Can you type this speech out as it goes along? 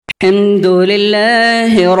الحمد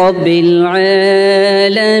لله رب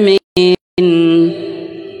العالمين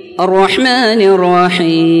الرحمن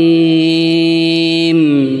الرحيم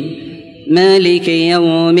مالك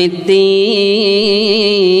يوم الدين.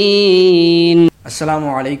 அஸ்ஸலாமு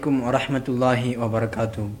அலைக்கும் வரஹ்மத்துல்லாஹி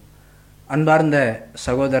வபரகாத்துஹு. அன்பார்ந்த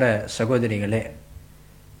சகோதர சகோதரிகளே,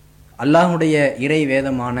 அல்லாஹுடைய இறை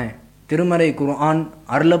வேதமான திருமறை குர்ஆன்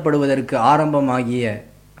அருளப்படுவதற்கு ஆரம்பமாகிய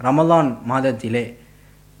ரமலான் மாதத்திலே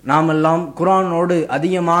நாமெல்லாம் குர்ஆனோடு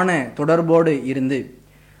அதிகமான தொடர்போடு இருந்து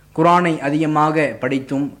குர்ஆனை அதிகமாக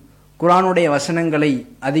படித்தும் குர்ஆனுடைய வசனங்களை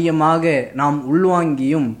அதிகமாக நாம்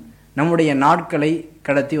உள்வாங்கியும் நம்முடைய நாட்களை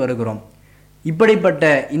கடத்தி வருகிறோம். இப்படிப்பட்ட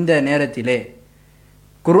இந்த நேரத்திலே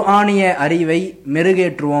குர்ஆனிய அறிவை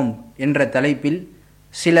மெருகேற்றுவோம் என்ற தலைப்பில்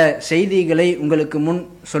சில செய்திகளை உங்களுக்கு முன்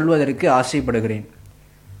சொல்வதற்கு ஆசைப்படுகிறேன்.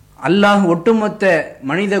 அல்லாஹ் ஒட்டுமொத்த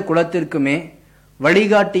மனித குலத்திற்குமே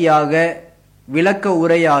வழிகாட்டியாக, விளக்க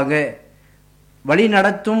உரையாக,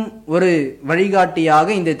 வழிநடத்தும் ஒரு வழிகாட்டியாக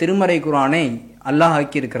இந்த திருமறை குர்ஆனை அல்லாஹ்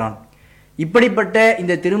ஆக்கியிருக்கிறான். இப்படிப்பட்ட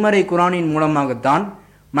இந்த திருமறை குர்ஆனின் மூலமாகத்தான்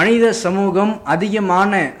மனித சமூகம்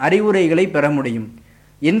அதிகமான அறிவுரைகளை பெற முடியும்.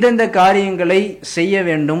 எந்தெந்த காரியங்களை செய்ய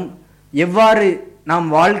வேண்டும், எவ்வாறு நாம்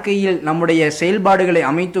வாழ்க்கையில் நம்முடைய செயல்பாடுகளை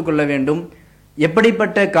அமைத்து கொள்ள வேண்டும்,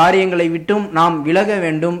 எப்படிப்பட்ட காரியங்களை விட்டும் நாம் விலக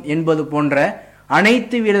வேண்டும் என்பது போன்ற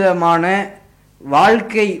அனைத்து விதமான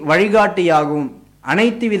வாழ்க்கை வழிகாட்டியாகவும்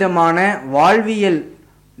அனைத்து விதமான வாழ்வியல்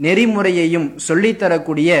நெறிமுறையையும்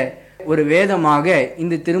சொல்லித்தரக்கூடிய ஒரு வேதமாக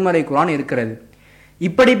இந்த திருமறை குர்ஆன் இருக்கிறது.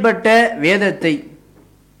 இப்படிப்பட்ட வேதத்தை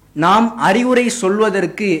நாம் அறிவுரை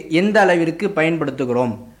சொல்வதற்கு எந்த அளவிற்கு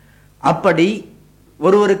பயன்படுத்துகிறோம்? அப்படி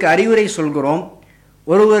ஒருவருக்கு அறிவுரை சொல்கிறோம்,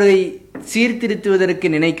 ஒருவரை சீர்திருத்துவதற்கு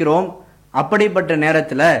நினைக்கிறோம். அப்படிப்பட்ட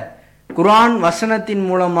நேரத்தில் குர்ஆன் வசனத்தின்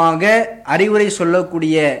மூலமாக அறிவுரை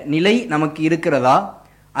சொல்லக்கூடிய நிலை நமக்கு இருக்கிறதா,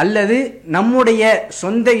 அல்லது நம்முடைய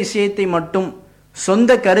சொந்த விஷயத்தை மட்டும், சொந்த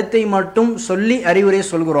கருத்தை மட்டும் சொல்லி அறிவுரை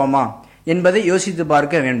சொல்கிறோமா என்பதை யோசித்து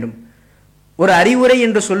பார்க்க வேண்டும். ஒரு அறிவுரை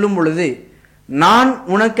என்று சொல்லும் பொழுது நான்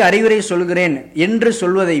உனக்கு அறிவுரை சொல்கிறேன் என்று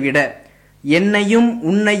சொல்வதை விட என்னையும்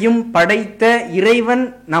உன்னையும் படைத்த இறைவன்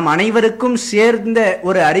நம் அனைவருக்கும் சேர்ந்த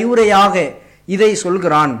ஒரு அறிவுரையாக இதை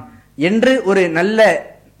சொல்கிறான் என்று ஒரு நல்ல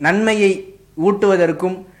நன்மையை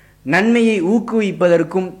ஊட்டுவதற்கும், நன்மையை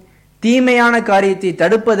ஊக்குவிப்பதற்கும், தீமையான காரியத்தை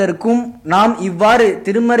தடுப்பதற்கும் நாம் இவ்வாறு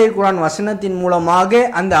திருமறை குர்ஆன் வசனத்தின் மூலமாக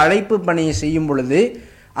அந்த அழைப்பு பணியை செய்யும் பொழுது,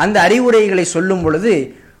 அந்த அறிவுரைகளை சொல்லும் பொழுது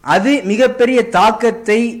அது மிகப்பெரிய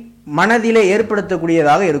தாக்கத்தை மனதிலே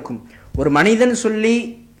ஏற்படுத்தக்கூடியதாக இருக்கும். ஒரு மனிதன் சொல்லி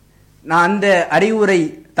நான் அந்த அறிவுரை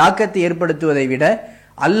தாக்கத்தை ஏற்படுத்துவதை விட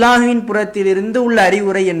அல்லாஹ்வின் புறத்திலிருந்து உள்ள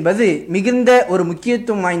அறிவுரை என்பது மிகுந்த ஒரு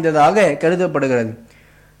முக்கியத்துவம் வாய்ந்ததாக கருதப்படுகிறது.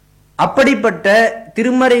 அப்படிப்பட்ட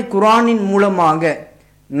திருமறை குர்ஆனின் மூலமாக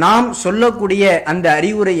நாம் சொல்லக்கூடிய அந்த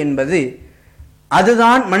அறிவுரை என்பது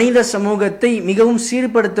அதுதான் மனித சமூகத்தை மிகவும்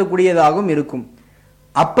சீர்படுத்தக்கூடியதாகவும் இருக்கும்.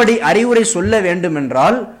 அப்படி அறிவுரை சொல்ல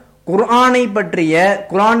வேண்டுமென்றால் குர்ஆனை பற்றிய,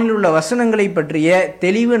 குர்ஆனில் உள்ள வசனங்களை பற்றிய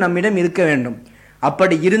தெளிவு நம்மிடம் இருக்க வேண்டும்.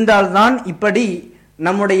 அப்படி இருந்தால்தான் இப்படி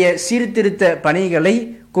நம்முடைய சீர்திருத்த பணிகளை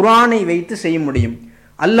குர்ஆனை வைத்து செய்ய முடியும்.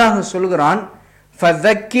 அல்லாஹ் சொல்கிறான்,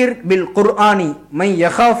 ஃபதக்கிர் பில் குர்ஆனி மை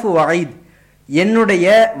யகாஃபு வஈத், என்னுடைய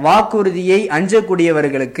வாக்குறுதியை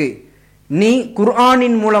அஞ்சக்கூடியவர்களுக்கு நீ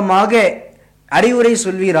குர்ஆனின் மூலமாக அறிவுரை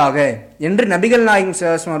சொல்வீராக என்று நபிகள் நாயகம்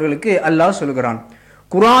ஸல்லல்லாஹு அலைஹி வஸல்லம் அவர்களுக்கு அல்லாஹ் சொல்கிறான்.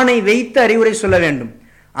 குர்ஆனை வைத்து அறிவுரை சொல்ல வேண்டும்,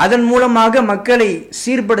 அதன் மூலமாக மக்களை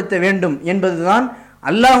சீர்படுத்த வேண்டும் என்பதுதான்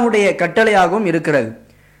அல்லாஹுடைய கட்டளையாகவும் இருக்கிறது.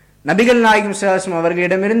 நபிகள் நாயகம் ஸல்லல்லாஹு அலைஹி வஸல்லம்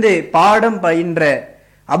அவர்களிடமிருந்து பாடம் பயின்ற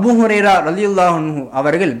அபூ ஹுரைரா ரலியல்லாஹு அன்ஹு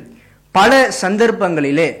அவர்கள் பல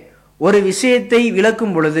சந்தர்ப்பங்களிலே ஒரு விஷயத்தை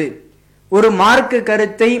விளக்கும் பொழுது, ஒரு மார்க்க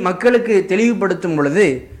கருத்தை மக்களுக்கு தெளிவுபடுத்தும் பொழுது,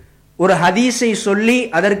 ஒரு ஹதீஸை சொல்லி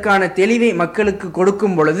அதற்கான தெளிவை மக்களுக்கு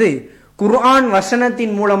கொடுக்கும் பொழுது குர்ஆன்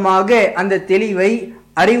வசனத்தின் மூலமாக அந்த தெளிவை,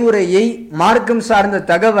 அறிவுரையை, மார்க்கம் சார்ந்த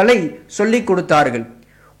தகவலை சொல்லிக் கொடுத்தார்கள்.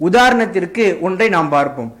 உதாரணத்திற்கு ஒன்றை நாம்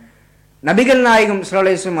பார்ப்போம். நபிகள் நாயகம் ஸல்லல்லாஹு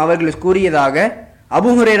அலைஹி வஸல்லம் அவர்கள் கூறியதாக அபூ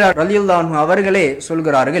ஹுரைரா ரலியல்லாஹு அன்ஹு அவர்களே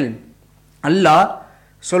சொல்கிறார்கள், அல்லாஹ்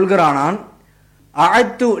சொல்கிறானான்,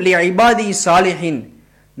 அஅத்து லி இபாதி சாலிஹின்,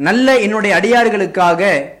 நல்ல என்னுடைய அடியார்களுக்காக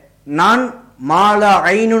நான் மாலா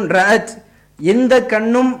ஐனுன் ரஅத், எந்த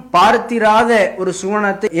கண்ணும் பார்த்திராத ஒரு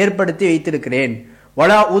சுவனத்தை ஏற்படுத்தி வைத்திருக்கிறேன்.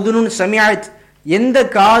 வலா உதுனுன் சமிஅத், எந்த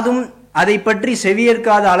காதும் அதை பற்றி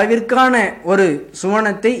செவியேற்காத அளவிற்கான ஒரு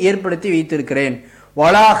சுவனத்தை ஏற்படுத்தி வைத்திருக்கிறேன்.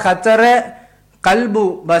 வலா ஹதர கல்பு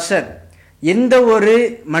பஷர், எந்த ஒரு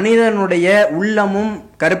மனிதனுடைய உள்ளமும்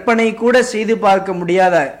கற்பனை கூட செய்து பார்க்க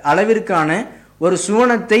முடியாத அளவிற்கான ஒரு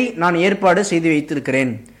சுவனத்தை நான் ஏற்பாடு செய்து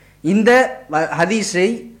வைத்திருக்கிறேன். இந்த ஹதீஸை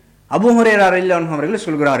அபூ ஹுரைரா ரலியல்லாஹு அன்ஹு அவர்கள்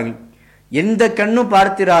சொல்கிறார்கள். எந்த கண்ணும்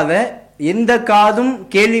பார்த்திராத, எந்த காதும்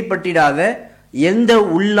கேள்விப்பட்டிராத, எந்த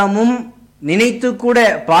உள்ளமும் நினைத்து கூட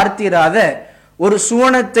பார்த்திராத ஒரு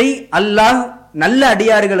சுவனத்தை அல்லாஹ் நல்ல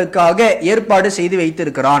அடியார்களுக்காக ஏற்பாடு செய்து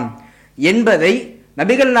வைத்திருக்கிறான் என்பதை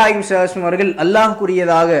நபிகள் நாயகம் ஸல்லல்லாஹு அலைஹி வஸல்லம் அவர்கள் அல்லாஹ்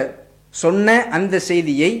கூறியதாக சொன்ன அந்த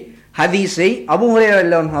செய்தியை, ஹதீஸை அபூ ஹுரைரா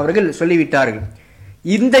ரலியல்லாஹு அன்ஹு அவர்கள் சொல்லிவிட்டார்கள்.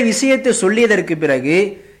 இந்த விஷயத்தை சொல்லியதற்கு பிறகு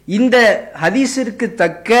இந்த ஹதீஸிற்கு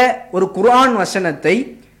தக்க ஒரு குர்ஆன் வசனத்தை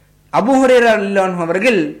அபூ ஹுரைரா ரலியல்லாஹு அன்ஹு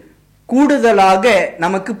அவர்கள் கூடுதலாக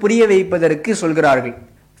நமக்கு புரிய வைப்பதற்கு சொல்கிறார்கள்.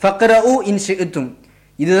 ஃபக்ரஉ இன் ஷிஅ்தும்,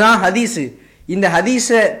 இதுதான் ஹதீஸ். இந்த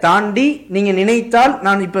ஹதீஸை தாண்டி நீங்க நினைத்தால்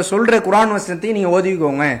நான் இப்ப சொல்ற குர்ஆன் வசனத்தை நீங்க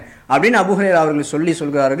ஓதிக்கோங்க அப்படின்னு அபூ ஹுரைரா அவர்கள்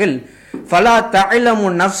சொல்கிறார்கள். ஃபலா தஅலமு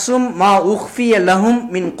நஃப்ஸும் மா உஃபிய லஹும்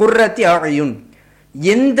மின் குர்ரத்தி அயுன்,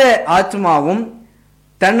 எந்த ஆத்மாவும்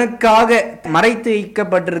தனக்காக மறைத்து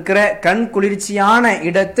வைக்கப்பட்டிருக்கிற கண் குளிர்ச்சியான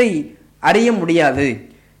இடத்தை அறிய முடியாது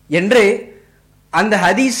என்று அந்த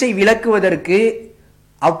ஹதீஸை விளக்குவதற்கு,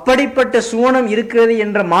 அப்படிப்பட்ட சுவனம் இருக்கிறது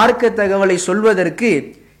என்ற மார்க்க தகவலை சொல்வதற்கு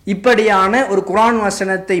இப்படியான ஒரு குர்ஆன்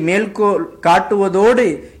வசனத்தை மேற்கோள் காட்டுவதோடு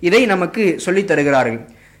இதை நமக்கு சொல்லித் தருகிறார்கள்.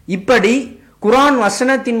 இப்படி குர்ஆன்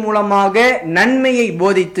வசனத்தின் மூலமாக நன்மையை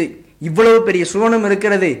போதித்து, இவ்வளவு பெரிய சுவனம்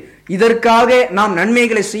இருக்கிறது, இதற்காக நாம்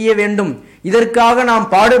நன்மைகளை செய்ய வேண்டும், இதற்காக நாம்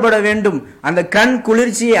பாடுபட வேண்டும், அந்த கண்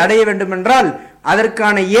குளிர்ச்சியை அடைய வேண்டும் என்றால்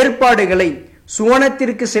அதற்கான ஏற்பாடுகளை,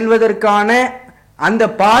 சுவனத்திற்கு செல்வதற்கான அந்த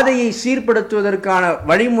பாதையை சீர்படுத்துவதற்கான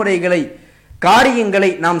வழிமுறைகளை, காரியங்களை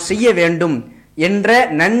நாம் செய்ய வேண்டும் என்ற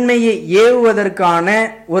நன்மையை ஏவுவதற்கான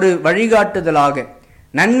ஒரு வழிகாட்டுதலாக,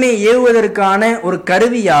 நன்மை ஏவுவதற்கான ஒரு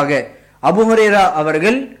கருவியாக அபூ ஹுரைரா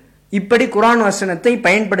அவர்கள் இப்படி குர்ஆன் வசனத்தை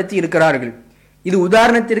பயன்படுத்தி இருக்கிறார்கள். இது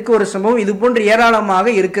உதாரணத்திற்கு ஒரு சம்பவம், இது போன்று ஏராளமாக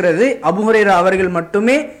இருக்கிறது. அபூ ஹுரைரா அவர்கள்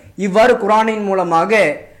மட்டுமே இவ்வாறு குர்ஆனின் மூலமாக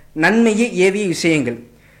நன்மையை ஏவிய விஷயங்கள்.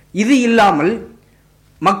 இது இல்லாமல்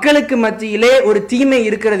மக்களுக்கு மத்தியிலே ஒரு தீமை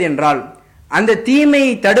இருக்கிறது என்றால் அந்த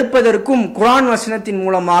தீமையை தடுப்பதற்கும் குர்ஆன் வசனத்தின்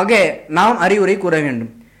மூலமாக நாம் அறிவுரை கூற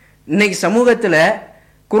வேண்டும். இன்னைக்கு சமூகத்துல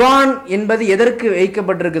குர்ஆன் என்பது எதற்கு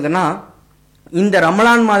வைக்கப்பட்டிருக்குதுன்னா, இந்த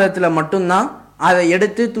ரமலான் மாதத்துல மட்டும்தான் அதை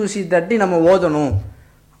எடுத்து தூசி தட்டி நம்ம ஓதணும்,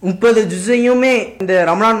 30 ஜுஸையுமே இந்த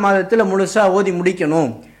ரமலான் மாதத்துல முழுசா ஓதி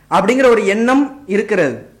முடிக்கணும் அப்படிங்கிற ஒரு எண்ணம்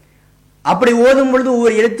இருக்கிறது. அப்படி ஓதும் பொழுது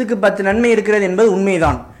ஒவ்வொரு எழுத்துக்கு 10 நன்மை இருக்கிறது என்பது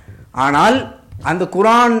உண்மைதான். ஆனால் அந்த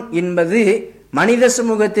குர்ஆன் என்பது மனித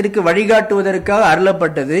சமூகத்திற்கு வழிகாட்டுவதற்காக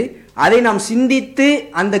அருளப்பட்டது. அதை நாம் சிந்தித்து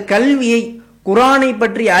அந்த கல்வியை, குர்ஆனை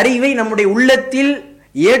பற்றிய அறிவை நம்முடைய உள்ளத்தில்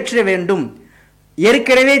ஏற்ற வேண்டும்.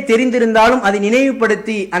 ஏற்கனவே தெரிந்திருந்தாலும் அதை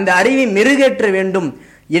நினைவுபடுத்தி அந்த அறிவை மெருகேற்ற வேண்டும்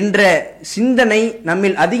என்ற சிந்தனை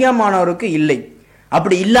நம்மில் அதிகமானவருக்கு இல்லை.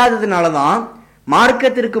 அப்படி இல்லாததுனாலதான்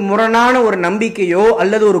மார்க்கத்திற்கு முரணான ஒரு நம்பிக்கையோ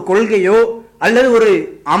அல்லது ஒரு கொள்கையோ அல்லது ஒரு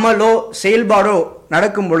அமலோ செயல்பாடோ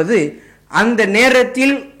நடக்கும் பொழுது அந்த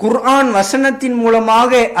நேரத்தில் குர்ஆன் வசனத்தின்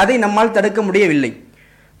மூலமாக அதை நம்மால் தடுக்க முடியவில்லை.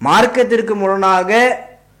 மார்க்கத்திற்கு முரணாக,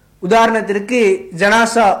 உதாரணத்திற்கு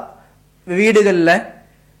ஜனாசா வீடுகளில்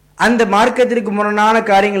அந்த மார்க்கத்திற்கு முரணான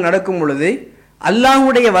காரியங்கள் நடக்கும் பொழுது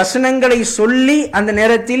அல்லாஹ்வுடைய வசனங்களை சொல்லி அந்த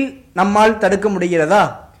நேரத்தில் நம்மால் தடுக்க முடிகிறதா?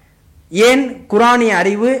 ஏன்? குர்ஆனிய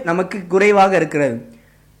அறிவு நமக்கு குறைவாக இருக்கிறது.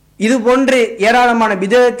 இது போன்று ஏராளமான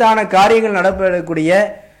பிதஅத்தான காரியங்கள் நடப்படக்கூடிய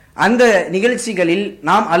அந்த நிகழ்ச்சிகளில்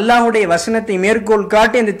நாம் அல்லாஹ்வுடைய வசனத்தை மேற்கோள்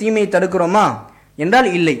காட்டி அந்த தீமையை தடுக்கிறோமா என்றால்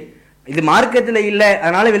இல்லை. இது மார்க்கத்தில் இல்லை,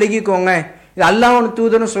 அதனால விலகிக்கோங்க, இது அல்லாஹ்வின்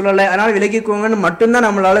தூதரும் சொல்லலை அதனால விலகிக்கோங்கன்னு மட்டும்தான்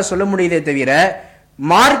நம்மளால சொல்ல முடியுதே தவிர,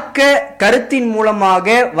 மார்க்க கருத்தின் மூலமாக,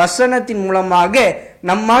 வசனத்தின் மூலமாக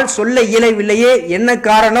நம்மால் சொல்ல இயலவில்லையே. என்ன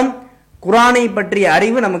காரணம்? குர்ஆனை பற்றிய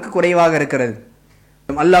அறிவு நமக்கு குறைவாக இருக்கிறது.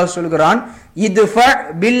 அல்லாஹ் சொல்கிறான், இத்ஃபா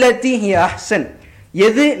பில்லதி ஹி அஹ்சன்,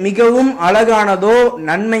 எது மிகவும் அழகானதோ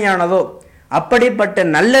நன்மையானதோ அப்படிப்பட்ட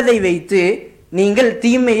நல்லதை வைத்து நீங்கள்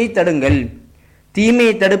தீமையை தடுங்கள்.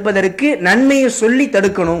 தீமையை தடுப்பதற்கு நன்மையை சொல்லி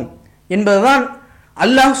தடுக்கணும் என்பதுதான்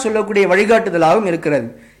அல்லாஹ் சொல்லக்கூடிய வழிகாட்டுதலாகவும் இருக்கிறது.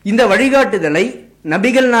 இந்த வழிகாட்டுதலை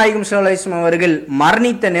நபிகள் நாயகம் ஸல்லல்லாஹு அலைஹி வஸல்லம் அவர்கள்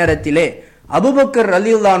மரணித்த நேரத்திலே அபூபக்கர்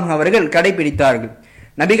ரலியல்லாஹு அன்ஹு அவர்கள் கடைபிடித்தார்கள்.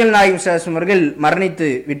 நபிகள் நாயகம் ஸல்லல்லாஹு அலைஹி வஸல்லம் அவர்கள் மரணித்து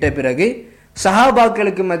விட்ட பிறகு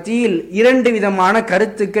சஹாபாக்களுக்கு மத்தியில் 2 விதமான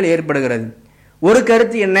கருத்துக்கள் ஏற்படுகிறது. ஒரு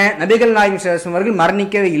கருத்து என்ன? நபிகள் நாயகம் ஸல்லல்லாஹு அலைஹி வஸல்லம் அவர்கள்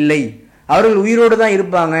மரணிக்கவே இல்லை, அவர்கள் உயிரோடு தான்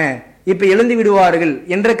இருப்பாங்க, இப்ப எழுந்து விடுவார்கள்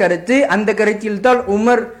என்ற கருத்து. அந்த கருத்தில் தான்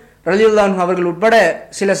உமர் ரலியல்லாஹு அன்ஹு அவர்கள் உட்பட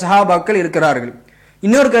சில சஹாபாக்கள் இருக்கிறார்கள்.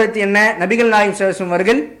 இன்னொரு கருத்து என்ன? நபிகள் நாயகம் ஸல்லல்லாஹு அலைஹி வஸல்லம்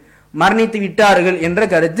அவர்கள் மரணித்து விட்டார்கள் என்ற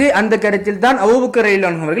கருத்து. அந்த கருத்தில் தான் அபூபக்கர்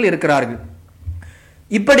ரலியல்லாஹு அன்ஹு அவர்கள் இருக்கிறார்கள்.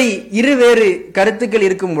 இப்படி இருவேறு கருத்துக்கள்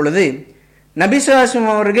இருக்கும் பொழுது நபி ஸல்லல்லாஹு அலைஹி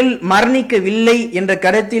வஸல்லம் அவர்கள் மரணிக்கவில்லை என்ற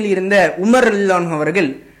கருத்தில் இருந்த உமர் ரலியல்லாஹு அன்ஹு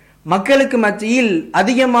அவர்கள் மக்களுக்கு மத்தியில்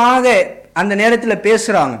அதிகமாக அந்த நேரத்தில்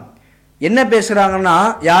பேசுறாங்க. என்ன பேசுறாங்கன்னா,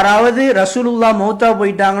 யாராவது ரசூலுல்லாஹ் மௌத்தா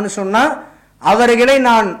போயிட்டாங்கன்னு சொன்னா அவர்களை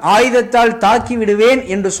நான் ஆயுதத்தால் தாக்கி விடுவேன்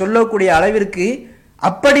என்று சொல்லக்கூடிய அளவிற்கு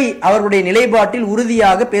அப்படி அவர்களுடைய நிலைப்பாட்டில்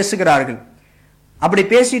உறுதியாக பேசுகிறார்கள். அப்படி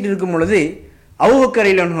பேசிட்டு இருக்கும் பொழுது அபூபக்கர்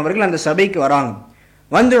ரலியல்லாஹு அன்ஹு அவர்கள் அந்த சபைக்கு வராங்க.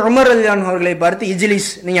 வந்து உமர் ரலியல்லாஹு அன்ஹு அவர்களை பார்த்து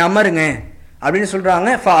இஜ்லிஸ், நீங்க அமருங்க அப்படின்னு சொல்றாங்க.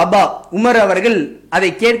 ஃபஅபா, உமர் அவர்கள் அதை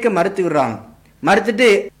கேட்க மறுத்து விடுறாங்க. மறுத்துட்டு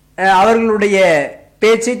அவர்களுடைய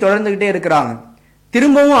பேச்சை தொடர்ந்துகிட்டே இருக்கிறாங்க.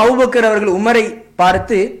 திரும்பவும் அபூபக்கர் அவர்கள் உமரை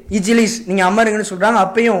பார்த்து இஜ்லிஸ், நீங்க அமருங்கன்னு சொல்றாங்க.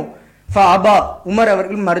 அப்பயும் ஃபஅபா, உமர்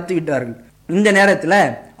அவர்கள் மறுத்து விட்டார்கள். இந்த நேரத்தில்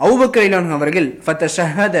அபூபக்கர் ரலியல்லாஹு அன்ஹு அவர்கள்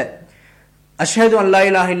ஃபதஷஹத அஷ்ஹது அல்லா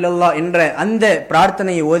இலாஹ இல்லல்லாஹ் என்ற அந்த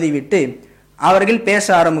பிரார்த்தனையை ஓதிவிட்டு அவர்கள் பேச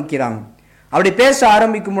ஆரம்பிக்கிறாங்க. அப்படி பேச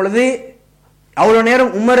ஆரம்பிக்கும் பொழுது அவ்வளவு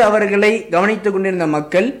நேரம் உமர் அவர்களை கவனித்துக் கொண்டிருந்த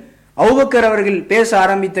மக்கள் அபூபக்கர் அவர்கள் பேச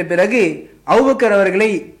ஆரம்பித்த பிறகு அபூபக்கர் அவர்களை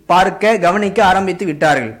பார்க்க கவனிக்க ஆரம்பித்து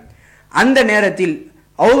விட்டார்கள். அந்த நேரத்தில்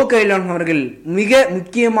அபூபக்கர் ரலியல்லாஹு அன்ஹு அவர்கள் மிக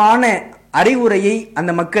முக்கியமான அறிவுரையை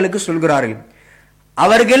அந்த மக்களுக்கு சொல்கிறார்கள்.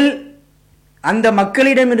 அவர்கள் அந்த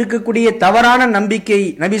மக்களிடம் இருக்கக்கூடிய தவறான நம்பிக்கை,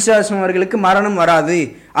 நபி ஸல்லல்லாஹு அலைஹி வஸல்லம் அவர்களுக்கு மரணம் வராது,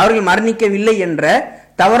 அவர்கள் மரணிக்கவில்லை என்ற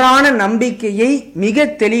தவறான நம்பிக்கையை மிக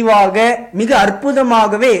தெளிவாக மிக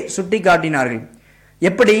அற்புதமாகவே சுட்டி காட்டினார்கள்.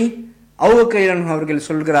 எப்படி? அபூபக்கர் ரலியல்லாஹு அன்ஹு அவர்கள்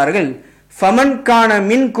சொல்கிறார்கள், ஃபமன் கான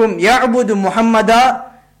மின்கும் யஅபுது முஹம்மதா,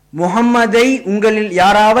 முஹம்மதை உங்களில்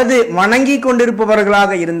யாராவது வணங்கி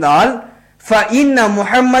கொண்டிருப்பவர்களாக இருந்தால் ஃபஇன்ன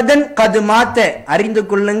முஹம்மதன் கது மாத்த, அறிந்து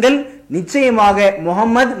கொள்ளுங்கள், நிச்சயமாக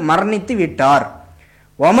முஹம்மது மரணித்து விட்டார்.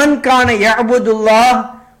 வமன் கான யஅபுதுல்லாஹ்,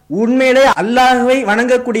 உண்மையிலே அல்லாஹ்வை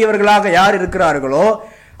வணங்கக்கூடியவர்களாக யார் இருக்கிறார்களோ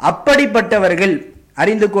அப்படிப்பட்டவர்கள்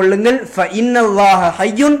அறிந்து கொள்ளுங்கள், ஃபஇன்னல்லாஹ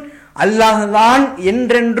ஹய்யுன், அல்லாஹ்தான்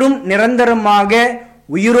என்றென்றும் நிரந்தரமாக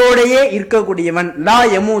உயிரோடையே இருக்கக்கூடியவன், லா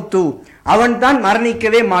யமூத்து, அவன் தான்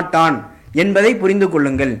மரணிக்கவே மாட்டான் என்பதை புரிந்து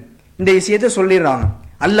கொள்ளுங்கள். இந்த விஷயத்தை சொல்லிடுறாங்க.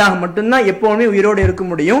 அல்லாஹ் மட்டும்தான் எப்பவுமே உயிரோடு இருக்க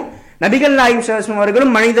முடியும், நபிகள் நாயகம் ஸல்லல்லாஹு அலைஹி வஸல்லம்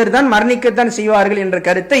அவர்களும் மனிதர் தான், மரணிக்கத்தான் செய்வார்கள் என்ற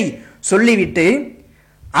கருத்தை சொல்லிவிட்டு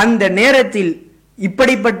அந்த நேரத்தில்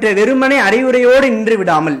இப்படிப்பட்ட வெறுமனே அறிவுரையோடு நின்று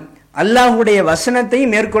விடாமல் அல்லாஹ்வுடைய வசனத்தை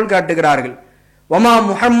மேற்கோள் காட்டுகிறார்கள். வமா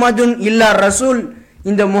முஹம்மதுன் இல்லா ரசூல்,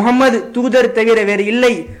 இந்த முஹம்மது தூதர் தவிர வேறு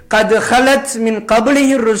இல்லை, கத் ஹலத் மின்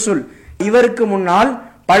கப்லிஹி ருசுல், இவருக்கு முன்னால்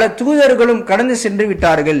பல தூதர்களும் கடந்து சென்று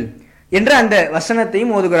விட்டார்கள் என்ற அந்த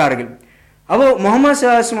வசனத்தையும் ஓதுகிறார்கள். அப்போ முஹம்மது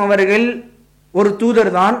ஸல்லல்லாஹு அலைஹி வஸல்லம் அவர்கள் ஒரு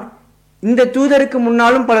தூதர் தான், இந்த தூதருக்கு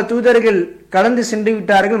முன்னாலும் பல தூதர்கள் கடந்து சென்று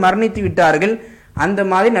விட்டார்கள், மரணித்து விட்டார்கள், அந்த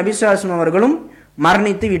மாதிரி நபி ஸல்லல்லாஹு அலைஹி வஸல்லம் அவர்களும்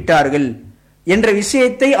மரணித்து விட்டார்கள் என்ற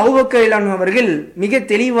விஷயத்தை அபூபக்கர் ரலியல்லாஹு அன்ஹு அவர்கள் மிக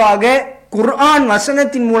தெளிவாக குர்ஆன்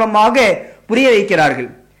வசனத்தின் மூலமாக புரிய வைக்கிறார்கள்.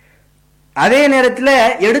 அதே நேரத்தில்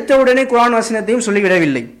எடுத்த உடனே குர்ஆன் வசனத்தையும்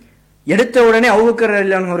சொல்லிவிடவில்லை. எடுத்த உடனே அபூபக்கர்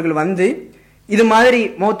ரலியல்லாஹு அன்ஹு அவர்கள் வந்து இது மாதிரி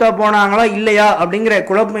மௌத்தா போனாங்களா இல்லையா அப்படிங்கிற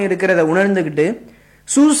குழப்பம் இருக்கிறத உணர்ந்துகிட்டு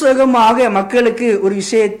சூசகமாக மக்களுக்கு ஒரு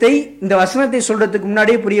விஷயத்தை இந்த வசனத்தை சொல்றதுக்கு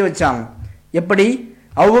முன்னாடியே புரிய வச்சாங்க. எப்படி?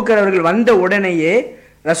 அபூபக்கர் அவர்கள் வந்த உடனேயே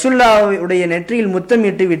ரசூலுல்லாஹ்வுடைய நெற்றியில்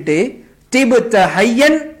முத்தமிட்டு விட்டு திபுத்த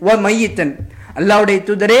ஹய்யன் வ மையித்தன், அல்லாஹ்வுடைய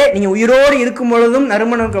தூதரே, நீங்க உயிரோடு இருக்கும் பொழுதும்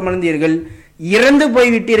நறுமணம் கமழ்ந்தீர்கள், இறந்து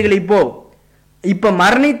போய்விட்டீர்கள், இப்ப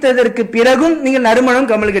மரணித்ததற்கு பிறகும் நீங்கள் நறுமணம்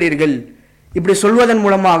கமழ்கிறீர்கள். இப்படி சொல்வதன்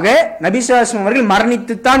மூலமாக நபி ஸல்லல்லாஹு அலைஹி வஸல்லம் அவர்கள்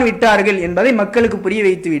மரணித்துத்தான் விட்டார்கள் என்பதை மக்களுக்கு புரிய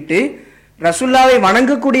வைத்துவிட்டு, ரசூல்லாவை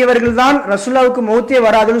வணங்கக்கூடியவர்கள் தான் ரசூல்லாவுக்கு மௌத்தே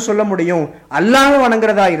வராதுன்னு சொல்ல முடியும், அல்லாஹ்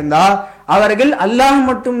வணங்குறதா இருந்தா அவர்கள் அல்லாஹ்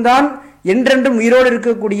மட்டும்தான் என்றென்றும் உயிரோடு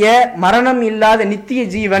இருக்கக்கூடிய மரணம் இல்லாத நித்திய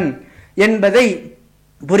ஜீவன் என்பதை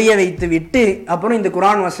புரிய வைத்து விட்டு அப்புறம் இந்த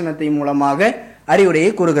குர்ஆன் வசனத்தை மூலமாக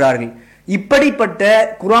அறிவுரையை கூறுகிறார்கள். இப்படிப்பட்ட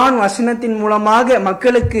குர்ஆன் வசனத்தின் மூலமாக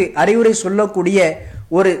மக்களுக்கு அறிவுரை சொல்லக்கூடிய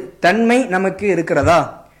ஒரு தன்மை நமக்கு இருக்கிறதா?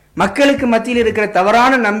 மக்களுக்கு மத்தியில் இருக்கிற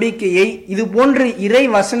தவறான நம்பிக்கையை இது போன்று இறை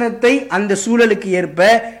வசனத்தை அந்த சூழலுக்கு ஏற்ப,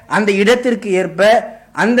 அந்த இடத்திற்கு ஏற்ப,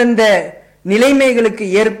 அந்தந்த நிலைமைகளுக்கு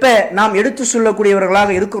ஏற்ப நாம் எடுத்து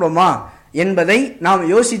சொல்லக்கூடியவர்களாக இருக்கிறோமா என்பதை நாம்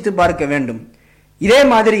யோசித்து பார்க்க வேண்டும். இதே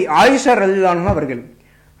மாதிரி ஆயிஷா ரலியல்லாஹு அன்ஹா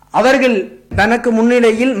அவர்கள் தனக்கு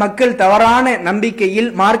முன்னிலையில் மக்கள் தவறான நம்பிக்கையில்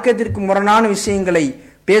மார்க்கத்திற்கு முரணான விஷயங்களை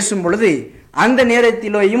பேசும் பொழுது அந்த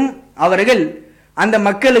நேரத்திலேயும் அவர்கள் அந்த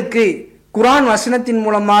மக்களுக்கு குர்ஆன் வசனத்தின்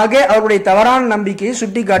மூலமாக அவருடைய தவறான நம்பிக்கையை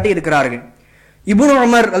சுட்டி காட்டி இருக்கிறார்கள். இப்னு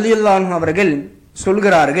உமர் ரலியல்லாஹு அன்ஹு அவர்கள்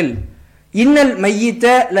சொல்கிறார்கள், இன்னல் மையித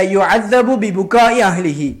ல யுஅذபு பிபுகாஇ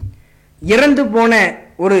அஹ்லிஹி, இறந்து போன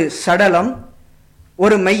ஒரு சடலம்,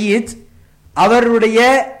 ஒரு மையித், அவருடைய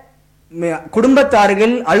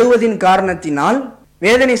குடும்பத்தார்கள் அழுவதின் காரணத்தினால்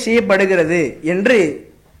வேதனை செய்யப்படுகிறது என்று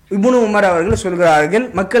இப்னு உமர் அவர்கள் சொல்கிறார்கள்.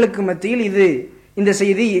 மக்களுக்கு மத்தியில் இந்த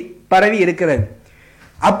செய்தி பரவி இருக்கிறது.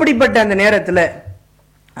 அப்படிப்பட்ட அந்த நேரத்தில்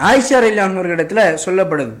ஆயிஷா ரலியல்லாஹு அன்ஹா இடத்துல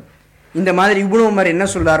சொல்லப்படுது, இந்த மாதிரி இப்னு உமர் என்ன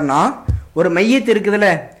சொல்றாருன்னா, ஒரு மையத்து இருக்குதுல்ல,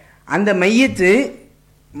 அந்த மையத்து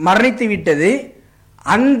மரணித்து விட்டது,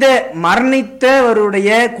 அந்த மரணித்தவருடைய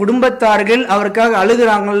குடும்பத்தார்கள் அவருக்காக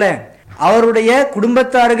அழுகிறாங்கல்ல, அவருடைய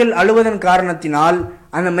குடும்பத்தார்கள் அழுவதன் காரணத்தினால்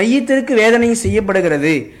அந்த மையத்திற்கு வேதனை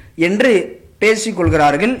செய்யப்படுகிறது என்று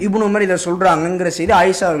பேசிக்கொள்கிறார்கள். இப்னு உமர் இதை சொல்றாங்கிற செய்தி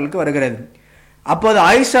ஆயிஷா அவர்களுக்கு வருகிறது. அப்போது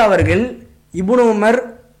ஆயிஷா அவர்கள், இப்னு உமர்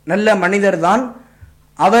நல்ல மனிதர் தான்,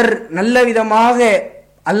 அவர் நல்ல விதமாக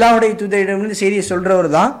அல்லாஹ்வுடைய தூதரிடமிருந்து செய்தியை சொல்றவர்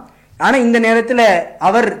தான், ஆனா இந்த நேரத்தில்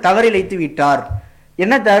அவர் தவறிழைத்து விட்டார்.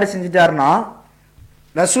 என்ன தவறு செஞ்சிட்டார்னா,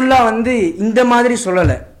 ரசூல்லா இந்த மாதிரி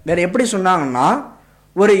சொல்லலை, வேற எப்படி சொன்னாங்கன்னா,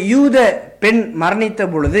 ஒரு யூத பெண் மரணித்த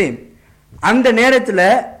பொழுது அந்த நேரத்தில்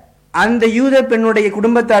அந்த யூத பெண்ணுடைய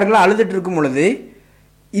குடும்பத்தார்கள் அழுதுட்டு இருக்கும் பொழுது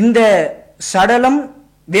இந்த சடலம்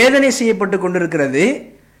வேதனை செய்யப்பட்டு கொண்டிருக்கிறது,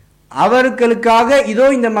 அவர்களுக்காக இதோ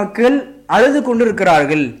இந்த மக்கள் அழுது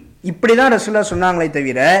கொண்டிருக்கிறார்கள், இப்படிதான் ரசூல்லா சொன்னாங்களே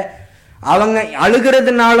தவிர அவங்க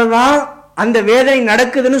அழுகிறதுனால தான் அந்த வேதனை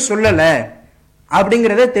நடக்குதுன்னு சொல்லல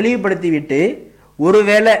அப்படிங்கிறத தெளிவுபடுத்தி விட்டு,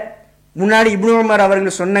 ஒருவேளை முன்னாடி இப்னு உமர்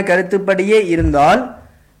அவர்கள் சொன்ன கருத்துப்படியே இருந்தால்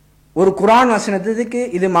ஒரு குர்ஆன் வசனத்துக்கு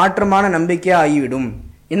இது மாற்றமான நம்பிக்கையா ஆகிவிடும்.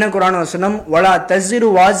 என்ன குர்ஆன் வசனம்? வலா தஸிரு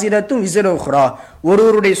வாசிரத்து விஸ்ர உக்ரா,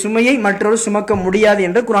 ஒருவருடைய சுமையை மற்றொரு சுமக்க முடியாது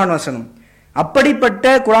என்ற குர்ஆன் வசனம். அப்படிப்பட்ட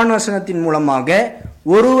குர்ஆன் வசனத்தின் மூலமாக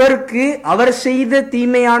ஒருவருக்கு அவர் செய்த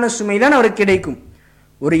தீமையான சுமைதான் அவருக்கு கிடைக்கும்.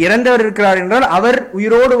 ஒரு இறந்தவர் இருக்கிறார் என்றால் அவர்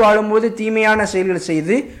உயிரோடு வாழும்போது தீமையான செயல்கள்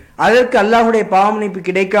செய்து அதற்கு அல்லாஹ்வுடைய பாவமன்னிப்பு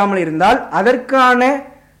கிடைக்காமல் இருந்தால் அதற்கான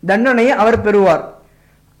தண்டனையை அவர் பெறுவார்.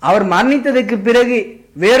 அவர் மரணித்ததுக்கு பிறகு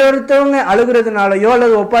வேறொருத்தவங்க அழுகிறதுனாலயோ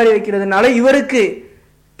அல்லது ஒப்பாரி வைக்கிறதுனால இவருக்கு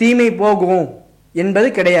தீமை போகும் என்பது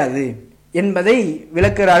கிடையாது என்பதை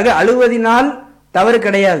விளக்குகிறார்கள். அழுவதினால் தவறு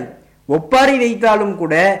கிடையாது, ஒப்பாரி வைத்தாலும்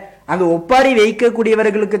கூட அந்த ஒப்பாரி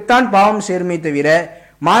வைக்கக்கூடியவர்களுக்குத்தான் பாவம் சேர்மை தவிர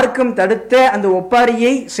மார்க்கம் தடுத்த அந்த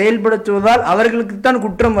ஒப்பாரியை செயல்படுத்துவதால் அவர்களுக்குத்தான்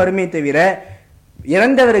குற்றம் வருமே தவிர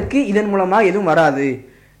இறந்தவருக்கு இதன் மூலமா எதுவும் வராது.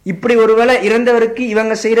 இப்படி ஒருவேளை இறந்தவருக்கு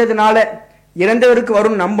இவங்க செய்யறதுனால இறந்தவருக்கு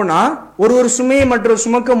வரும் நம்புனா ஒரு சுமையை மற்றொரு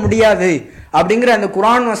சுமக்க முடியாது அப்படிங்கிற அந்த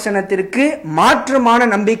குர்ஆன் வசனத்திற்கு மாற்றமான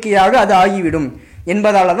நம்பிக்கையாக அது ஆகிவிடும்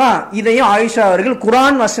என்பதால தான் இதையும் ஆயிஷா அவர்கள்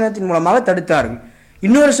குர்ஆன் வசனத்தின் மூலமாக தடுத்தார்கள்.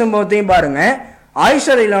 இன்னொரு சம்பவத்தையும் பாருங்க.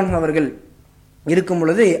 ஆயிஷா ரலியல்லாஹு அவர்கள் இருக்கும்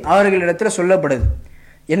பொழுது அவர்களிடத்தில் சொல்லப்படுது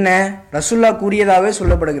என்ன? ரசூல்லா கூறியதாகவே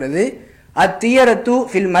சொல்லப்படுகிறது, அத்தியரத்து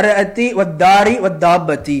ஃபில் மர்அத்தி வத்தாரி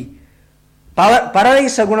வத்தாபத்தி, பறவை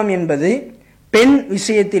சகுனம் என்பது பெண்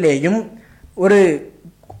விஷயத்திலேயும் ஒரு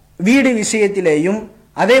வீடு விஷயத்திலேயும்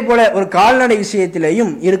அதே போல ஒரு கால்நடை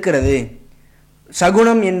விஷயத்திலேயும் இருக்கிறது.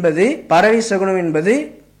 சகுனம் என்பது, பறவை சகுனம் என்பது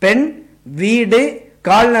பெண், வீடு,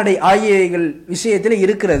 கால்நடை ஆகியவைகள் விஷயத்தில்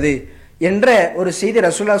இருக்கிறது என்ற ஒரு செய்தி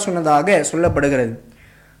ரசூலுல்லாஹ் சொன்னதாக சொல்லப்படுகிறது.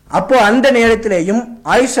 அப்போ அந்த நேரத்திலேயும்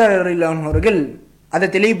ஆயிஷா ரலியல்லாஹு அவர்கள் அதை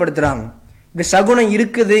தெளிவுபடுத்துறாங்க. இந்த சகுனம்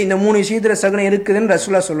இருக்குது, இந்த 3 விஷயத்துல சகுனம் இருக்குதுன்னு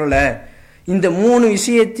ரசூலுல்லாஹ் சொல்லல. இந்த 3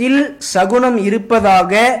 விஷயத்தில் சகுனம்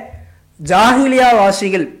இருப்பதாக ஜாஹிலியா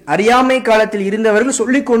வாசிகள் அறியாமை காலத்தில் இருந்தவர்கள்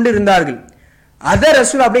சொல்லிக் கொண்டு இருந்தார்கள். அதை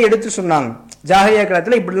ரசூல் அப்படியே எடுத்து சொன்னாங்க. ஜாஹிலியா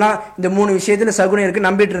காலத்துல இப்படிலாம் இந்த 3 விஷயத்துல சகுனம் இருக்கு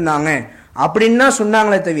நம்பிட்டு இருந்தாங்க அப்படின்னா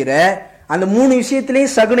சொன்னாங்களே தவிர அந்த 3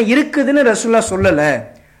 விஷயத்திலேயும் சகுனம் இருக்குதுன்னு ரசூலுல்லாஹ் சொல்லல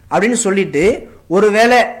அப்படின்னு சொல்லிட்டு,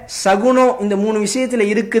 ஒருவேளை சகுனம் இந்த 3 விஷயத்துல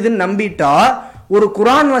இருக்குதுன்னு நம்பிட்டா ஒரு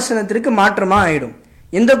குர்ஆன் வசனத்திற்கு மாற்றமா ஆயிடும்.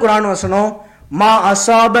 எந்த குர்ஆன் வசனம்? மா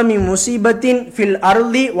அஸாப மின் முஸீபத்தின் ஃபில்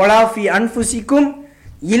அர்லி வலா ஃபி அன்ஃபுசிக்கும்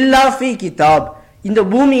இல்லா ஃபி கிதாப், இந்த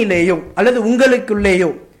பூமியிலேயோ அல்லது உங்களுக்குள்ளேயோ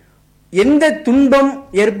எந்த துன்பம்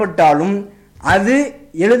ஏற்பட்டாலும் அது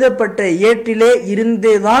எழுதப்பட்ட ஏட்டிலே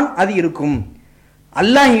இருந்தேதான் அது இருக்கும்.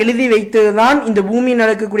 அல்லாஹ் எழுதி வைத்ததுதான் இந்த பூமியில்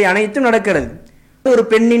நடக்கக்கூடிய அனைத்தும் நடக்கிறது. ஒரு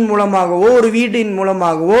பெண்ணின் மூலமாகவோ ஒரு வீட்டின்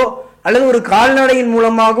மூலமாகவோ அல்லது ஒரு கால்நடையின்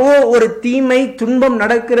மூலமாகவோ ஒரு தீமை துன்பம்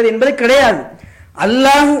நடக்கிறது என்பது கிடையாது.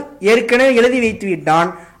 அல்லாஹ் ஏற்கனவே எழுதி வைத்து விட்டான்.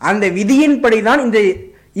 அந்த விதியின்படிதான்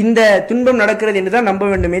இந்த துன்பம் நடக்கிறது என்றுதான் நம்ப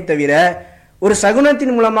வேண்டுமே தவிர ஒரு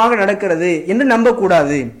சகுனத்தின் மூலமாக நடக்கிறது என்று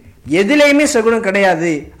நம்பக்கூடாது. எதிலேயுமே சகுனம்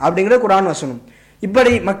கிடையாது அப்படிங்கிற குர்ஆன் வசனம்.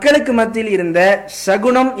 இப்படி மக்களுக்கு மத்தியில் இருந்த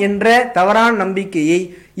சகுனம் என்ற தவறான நம்பிக்கையை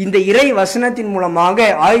இந்த இறை வசனத்தின் மூலமாக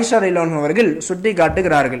ஆயிஷா ரலியல்லாஹு அவர்கள் சுட்டி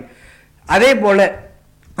காட்டுகிறார்கள். அதே போல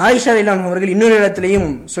ஆயிஷா ரலியல்லாஹு அவர்கள் இன்னொரு இடத்திலையும்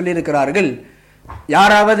சொல்லியிருக்கிறார்கள்,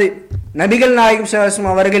 யாராவது நபிகள் நாயகம் ஸல்லல்லாஹு அலைஹி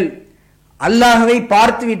வஸல்லம் அவர்கள் அல்லாஹ்வை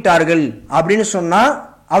பார்த்து விட்டார்கள் அப்படின்னு சொன்னா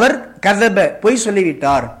அவர் கதப பொய்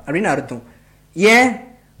சொல்லிவிட்டார் அப்படின்னு அர்த்தம். ஏன்?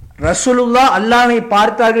 ரசூலுல்லாஹ் அல்லாஹ்வை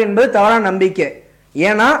பார்த்தார்கள் என்பது தவறான நம்பிக்கை.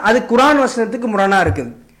 ஏன்னா அது குர்ஆன் வசனத்துக்கு முரணா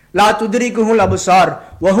இருக்குது. லா துத்ரிகுல் அப்சார்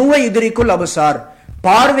வஹுவ யுத்ரிகுல் அப்சார்,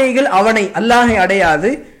 பார்வைகள் அவனை அல்லாஹை அடையாது,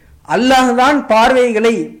 அல்லாஹ் தான்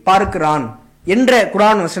பார்வைகளை பார்க்கிறான் என்ற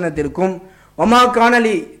குர்ஆன் வசனத்திற்கும் வமா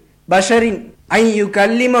கானலி பஷரின் ஐ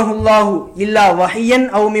யுகல்லிமஹுல்லாஹு இல்லா வஹியன்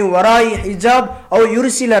அவ் மின் வராஇ ஹிஜாப் அவ்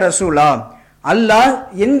யுர்சில ரசூலா, அல்லாஹ்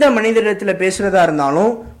எந்த மனிதரிடத்துல பேசுறதா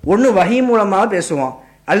இருந்தாலும் ஒன்னு வஹி மூலமாக பேசுவான்,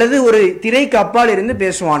 அல்லது ஒரு திரைக்கு அப்பால் இருந்து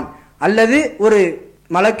பேசுவான், அல்லது ஒரு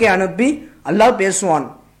மலக்கை அனுப்பி அல்லாஹ் பேசுவான்.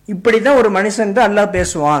 இப்படிதான் ஒரு மனுஷன் தான் அல்லாஹ்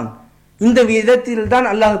பேசுவான். இந்த விதத்தில் தான்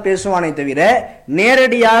அல்லாஹ் பேசுவானே தவிர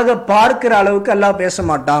நேரடியாக பார்க்கிற அளவுக்கு அல்லாஹ் பேச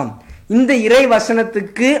மாட்டான். இந்த இறை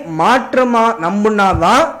வசனத்துக்கு மாற்றமா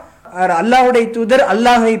நம்புனாதான் அல்லாஹ்வுடைய தூதர்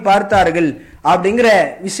அல்லாஹை பார்த்தார்கள் அப்படிங்கிற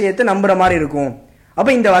விஷயத்தை நம்புற மாதிரி இருக்கும். அப்ப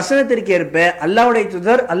இந்த வசனத்திற்கு ஏற்ப அல்லாஹ்வுடைய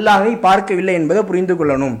தூதர் அல்லாஹை பார்க்கவில்லை என்பதை புரிந்து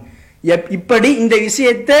கொள்ளணும். இப்படி இந்த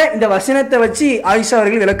விஷயத்தை இந்த வசனத்தை வச்சு ஆயிஷா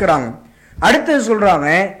அவர்கள் விளக்குறாங்க. அடுத்தது சொல்றாங்க,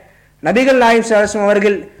 நபிகள் நாயகம் ஸல்லல்லாஹு அலைஹி வஸல்லம்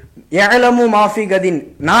அவர்கள் யஅலமு மாஃபி கதின்,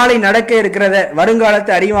 நாளை நடக்க இருக்கிறத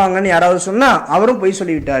வருங்காலத்தை அறிவாங்கன்னு யாராவது சொன்னா அவரும் பொய்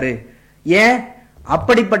சொல்லிவிட்டாரு. ஏன்?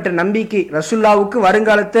 அப்படிப்பட்ட நம்பிக்கை ரசூலுல்லாவுக்கு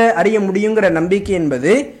வருங்காலத்தை அறிய முடியுங்கிற நம்பிக்கை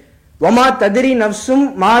என்பது வமா ததிரி நஃப்சும்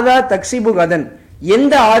மாதா தக்ஸிபு கதன்,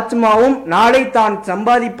 எந்த ஆத்மாவும் நாளை தான்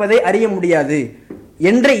சம்பாதிப்பதை அறிய முடியாது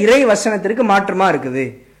என்ற இறை வசனத்திற்கு மாற்றமா இருக்குது.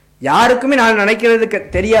 யாருக்குமே நான் நினைக்கிறது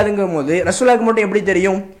தெரியாதுங்கும் போது ரசூலுல்லாஹ்க்கு மட்டும் எப்படி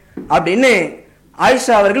தெரியும் அப்படின்னு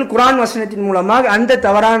ஆயிஷா அவர்கள் குர்ஆன் வசனத்தின் மூலமாக அந்த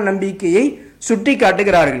தவறான நம்பிக்கையை சுட்டி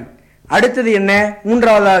காட்டுகிறார்கள். அடுத்தது என்ன?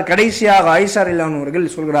 மூன்றாவதாக கடைசியாக ஆயிஷா ரலியல்லாஹு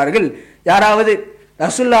அவர்கள் சொல்கிறார்கள், யாராவது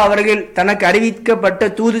ரசூலுல்லாஹ் அவர்கள் தனக்கு அறிவிக்கப்பட்ட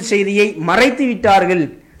தூது செய்தியை மறைத்து விட்டார்கள்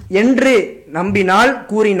என்று நம்பினால்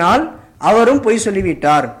கூறினால் அவரும் பொய்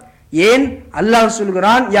சொல்லிவிட்டார். ஏன்? அல்லாஹ்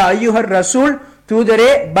சொல்கிறான், யா அய்யுஹர் ரசூல், தூதரே,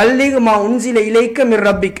 பல்லிக் மா உன்சில இலைக்க மிர்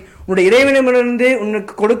ரப்பிக், உன்னுடைய இறைவனிடமிருந்து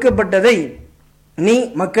உனக்கு கொடுக்கப்பட்டதை நீ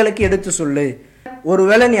மக்களுக்கு எடுத்து சொல்லு.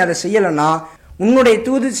 ஒருவேளை நீ அதை செய்யலன்னா உன்னுடைய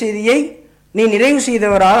தூது செய்தியை நீ நிறைவு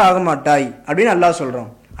செய்தவராக ஆக மாட்டாய் அப்படின்னு அல்லாஹ் சொல்றான்.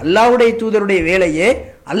 அல்லாஹ்வுடைய தூதருடைய வேலையே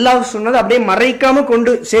அல்லாஹ் சொன்னதை அப்படியே மறைக்காம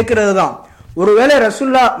கொண்டு சேர்க்கிறது தான். ஒருவேளை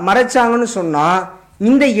ரசூல்லா மறைச்சாங்கன்னு சொன்னா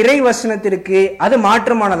இந்த இறை வசனத்திற்கு அது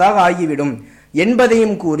மாற்றமானதாக ஆகிவிடும்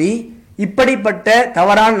என்பதையும் கூறி இப்படிப்பட்ட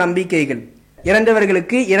தவறான நம்பிக்கைகள்,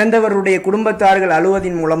 இறந்தவர்களுக்கு இறந்தவருடைய குடும்பத்தார்கள்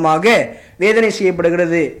அழுவதின் மூலமாக வேதனை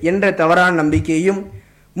செய்யப்படுகிறது என்ற தவறான நம்பிக்கையும்,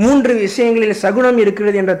 3 விஷயங்களில் சகுனம்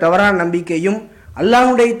இருக்கிறது என்ற தவறான நம்பிக்கையும்,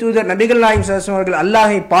 அல்லாஹ்வுடைய தூதர் நபிகள் நாயகம் ஸல்லல்லாஹு அலைஹி வஸல்லம் அவர்கள்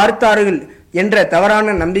அல்லாஹை பார்த்தார்கள் என்ற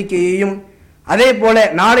தவறான நம்பிக்கையையும், அதே போல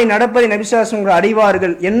நாளை நடப்பதை நபி ஸல்லல்லாஹு அலைஹி வஸல்லம்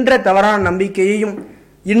அறிவார்கள் என்ற தவறான நம்பிக்கையையும்,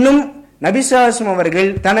 இன்னும் நபி ஸல்லல்லாஹு அலைஹி வஸல்லம் அவர்கள்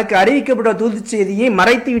தனக்கு அறிவிக்கப்பட்ட தூது செய்தியை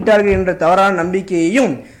மறைத்து விட்டார்கள் என்ற தவறான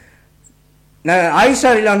நம்பிக்கையையும் ஆயிஷா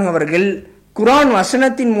ரலியல்லாஹு அவர்கள் குர்ஆன்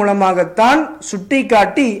வசனத்தின் மூலமாகத்தான் சுட்டி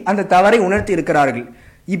காட்டி அந்த தவறை உணர்த்தி இருக்கிறார்கள்.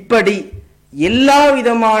 இப்படி எல்லா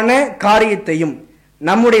விதமான காரியத்தையும்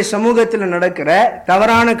நம்முடைய சமூகத்தில் நடக்கிற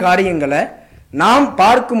தவறான காரியங்களை நாம்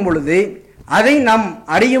பார்க்கும் பொழுது, அதை நாம்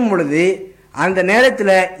அறியும் பொழுது, அந்த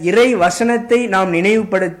நேரத்தில் இறை வசனத்தை நாம்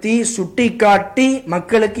நினைவுபடுத்தி சுட்டி காட்டி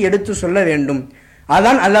மக்களுக்கு எடுத்து சொல்ல வேண்டும்.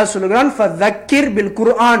 அதான் அல்லாஹ் சொல்லுகிறான், ஃபதக்கிர் பில்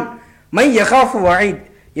குர்ஆன் மை யகாஃபு வஈத்,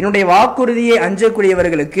 என்னுடைய வாக்குறுதியை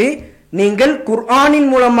அஞ்சக்கூடியவர்களுக்கு நீங்கள் குர்ஆனின்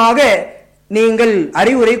மூலமாக நீங்கள்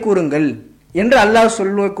அறிவுரை கூறுங்கள் என்று அல்லாஹ்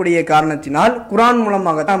சொல்லக்கூடிய காரணத்தினால் குர்ஆன்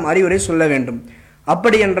மூலமாக நாம் அறிவுரை சொல்ல வேண்டும்.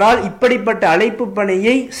 அப்படி என்றால் இப்படிப்பட்ட அழைப்பு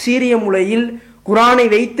பணியை சீரிய முறையில் குர்ஆனை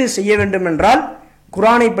வைத்து செய்ய வேண்டும் என்றால்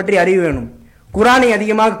குர்ஆனை பற்றி அறிய வேண்டும், குர்ஆனை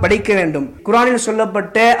அதிகமாக படிக்க வேண்டும், குர்ஆனில்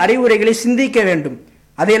சொல்லப்பட்ட அறிவுரைகளை சிந்திக்க வேண்டும்.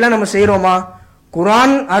 அதையெல்லாம் நம்ம செய்யறோமா?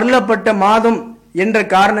 குர்ஆன் அருளப்பட்ட மாதம் என்ற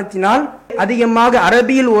காரணத்தினால் அதிகமாக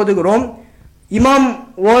அரபியில் ஓதுகிறோம். இமாம்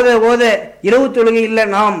ஓத ஓத இரவு தொழுகையில்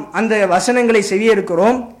நாம் அந்த வசனங்களை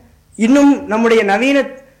செவியேற்கிறோம். இன்னும் நம்முடைய நவீன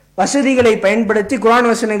வசதிகளை பயன்படுத்தி குர்ஆன்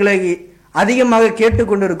வசனங்களை அதிகமாக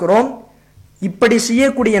கேட்டுக்கொண்டிருக்கிறோம். இப்படி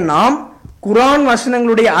செய்யக்கூடிய நாம் குர்ஆன்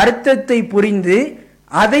வசனங்களுடைய அர்த்தத்தை புரிந்து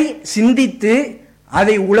அதை சிந்தித்து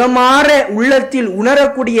அதை உளமாற உள்ளத்தில்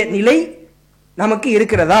உணரக்கூடிய நிலை நமக்கு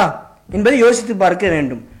இருக்கிறதா என்பதை யோசித்து பார்க்க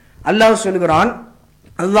வேண்டும். அல்லாஹ் சொல்கிறான்,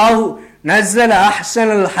 அல்லாஹு நஸ்ஸல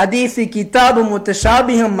அஹ்ஸனல் ஹதீஸி கிதாபு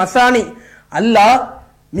முத்தஷாபிஹம் மசானி, அல்லாஹ்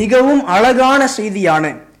மிகவும் அழகான செய்தியான,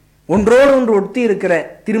 ஒன்றோடு ஒன்று ஒட்டி இருக்கிற,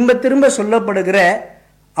 திரும்ப திரும்ப சொல்லப்படுகிற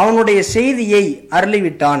அவனுடைய செய்தியை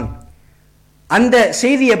அருளிவிட்டான். அந்த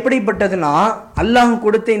செய்தி எப்படிப்பட்டதுன்னா, அல்லாஹ்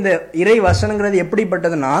கொடுத்த இந்த இறை வசனங்கிறது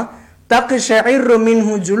எப்படிப்பட்டதுன்னா, தக்ஷஇரு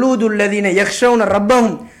மின்ஹு ஜுலூதுல்லதீன யக்ஷௌன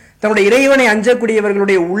ரப்பஹும், தன்னுடைய இறைவனை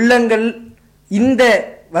அஞ்சக்கூடியவர்களுடைய உள்ளங்கள் இந்த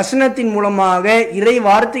வசனத்தின் மூலமாக, இறை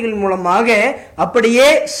வார்த்தைகள் மூலமாக அப்படியே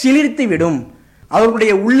சிலிர்த்து விடும்,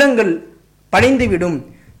 அவர்களுடைய உள்ளங்கள் பணிந்து விடும்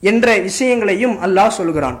என்ற விஷயங்களையும் அல்லாஹ்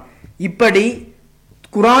சொல்கிறான். இப்படி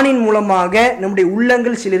குர்ஆனின் மூலமாக நம்முடைய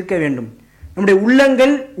உள்ளங்கள் சிலிர்க்க வேண்டும், நம்முடைய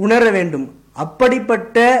உள்ளங்கள் உணர வேண்டும்.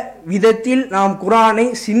 அப்படிப்பட்ட விதத்தில் நாம் குர்ஆனை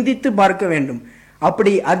சிந்தித்து பார்க்க வேண்டும்.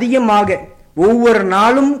 அப்படி அதிகமாக ஒவ்வொரு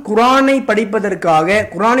நாளும் குர்ஆனை படிப்பதற்காக,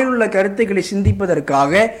 குர்ஆனில் உள்ள கருத்துக்களை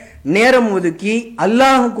சிந்திப்பதற்காக நேரம் ஒதுக்கி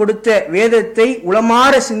அல்லாஹ் கொடுத்த வேதத்தை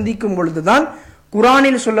உளமாற சிந்திக்கும் பொழுதுதான்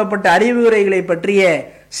குர்ஆனில் சொல்லப்பட்ட அறிவுரைகளை பற்றிய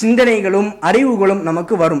சிந்தனைகளும் அறிவுகளும்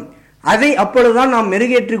நமக்கு வரும். அதை அப்பொழுதுதான் நாம்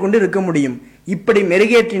மெருகேற்றிக் கொண்டு இருக்க முடியும். இப்படி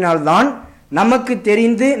மெருகேற்றினால்தான் நமக்கு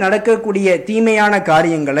தெரிந்து நடக்கக்கூடிய தீமையான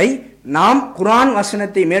காரியங்களை நாம் குர்ஆன்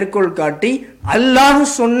வசனத்தை மேற்கோள் காட்டி அல்லாஹ்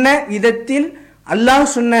சொன்ன விதத்தில், அல்லாஹ்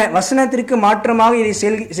சொன்ன வசனத்திற்கு மாற்றமாக இதை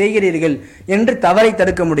செய்கிறீர்கள் என்று தவறை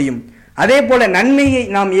தடுக்க முடியும். அதே போல நன்மையை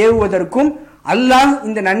நாம் ஏவுவதற்கும் அல்லாஹ்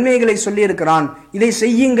இந்த நன்மைகளை சொல்லி இருக்கிறான், இதை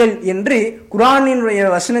செய்யுங்கள் என்று குர்ஆனினுடைய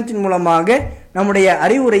வசனத்தின் மூலமாக நம்முடைய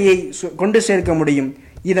அறிவுரையை கொண்டு சேர்க்க முடியும்.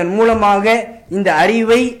 இதன் மூலமாக இந்த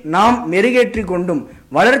அறிவை நாம் மெருகேற்றி கொண்டும்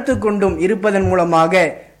வளர்த்து கொண்டும் இருப்பதன் மூலமாக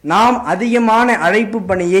நாம் அதிகமான அழைப்பு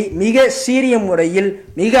பணியை மிக சீரிய முறையில்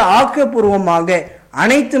மிக ஆக்கப்பூர்வமாக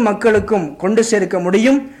அனைத்து மக்களுக்கும் கொண்டு சேர்க்க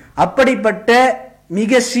முடியும். அப்படிப்பட்ட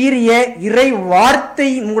மிக சீரிய இறை வார்த்தை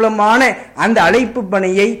மூலமான அந்த அழைப்பு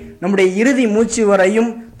பணியை நம்முடைய இறுதி மூச்சு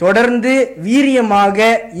வரையும் தொடர்ந்து வீரியமாக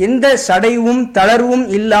எந்த சடைவும் தளர்வும்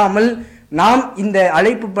இல்லாமல் நாம் இந்த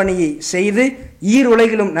அழைப்பு பணியை செய்து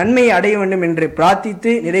ஈருலகிலும் நன்மையை அடைய வேண்டும் என்று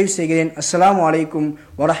பிரார்த்தித்து நிறைவு செய்கிறேன். அஸ்ஸலாமு அலைக்கும்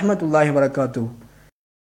வரஹ்மத்துல்லாஹி வபரகாத்துஹு.